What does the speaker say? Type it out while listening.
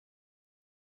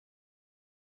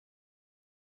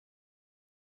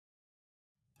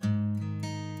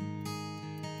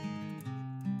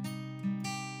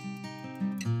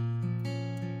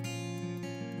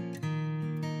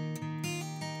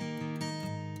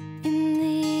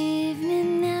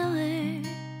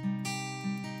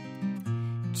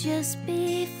Just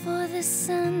before the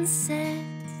sun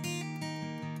sets,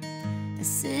 I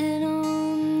sit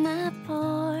on my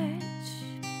porch,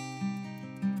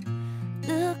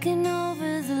 looking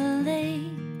over the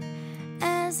lake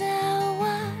as I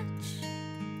watch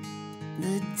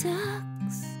the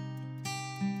ducks.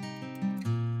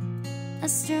 I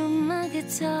strum my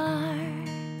guitar,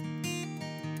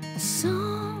 a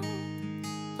song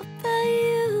about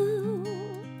you.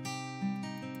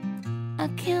 I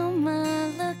count my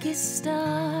lucky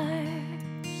stars,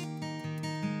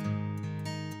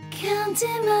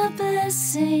 counting my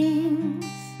blessings,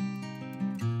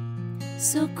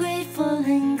 so grateful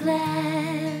and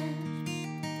glad.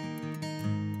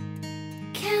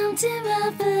 Counting my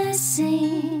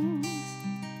blessings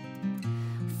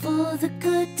for the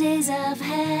good days I've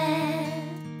had,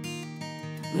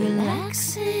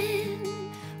 relaxing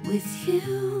with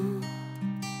you,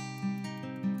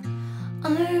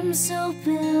 arms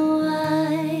open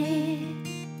wide,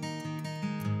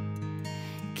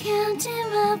 counting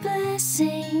my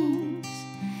blessings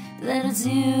that it's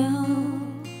you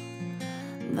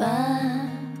by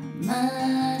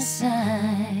my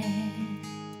side.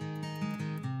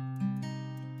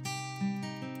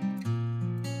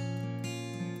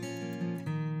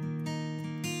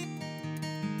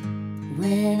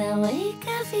 When I wake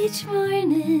up each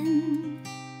morning,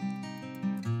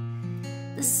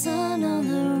 the sun on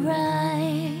the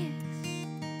rise,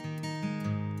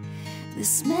 the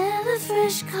smell of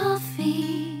fresh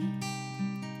coffee,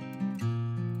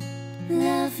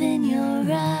 love in your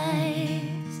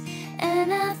eyes,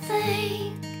 and I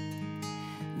thank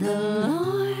the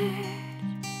Lord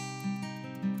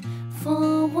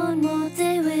for one more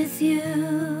day with you.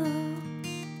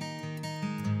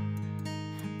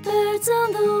 Birds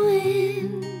on the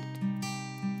wind,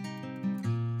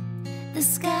 the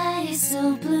sky is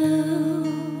so blue.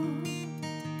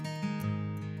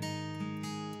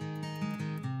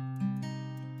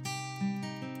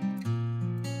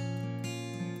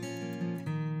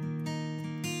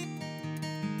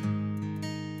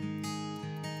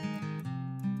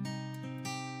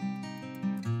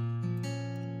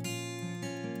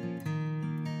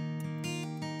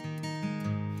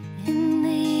 In the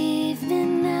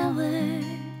evening hours,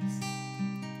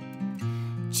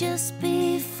 just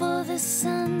before the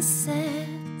sun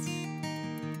sets,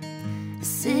 I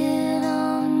sit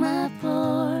on my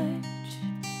porch,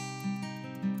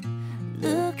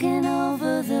 looking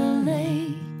over the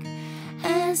lake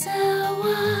as I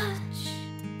watch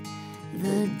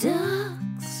the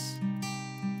ducks.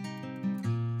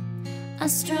 I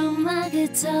strum my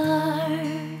guitar,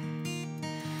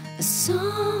 a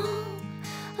song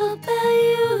about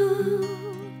you.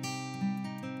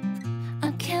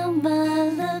 I count my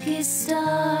lucky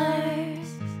stars,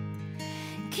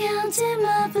 counting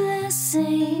my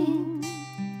blessings,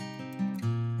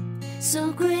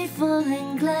 so grateful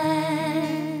and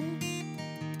glad.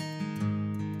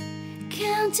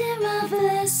 Counting my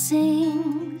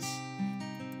blessings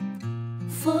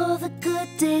for the good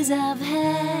days I've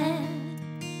had,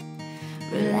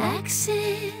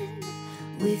 relaxing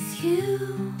with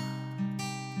you,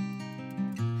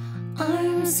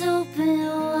 arms open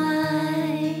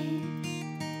wide,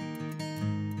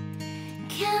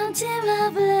 counting my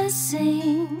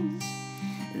blessings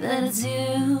that it's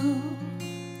you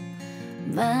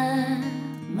by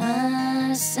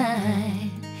my side.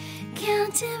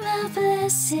 Counting my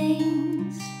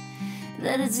blessings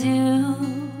that it's you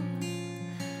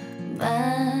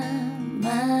by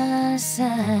my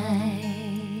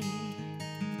side.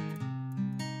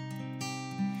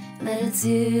 That it's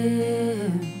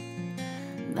you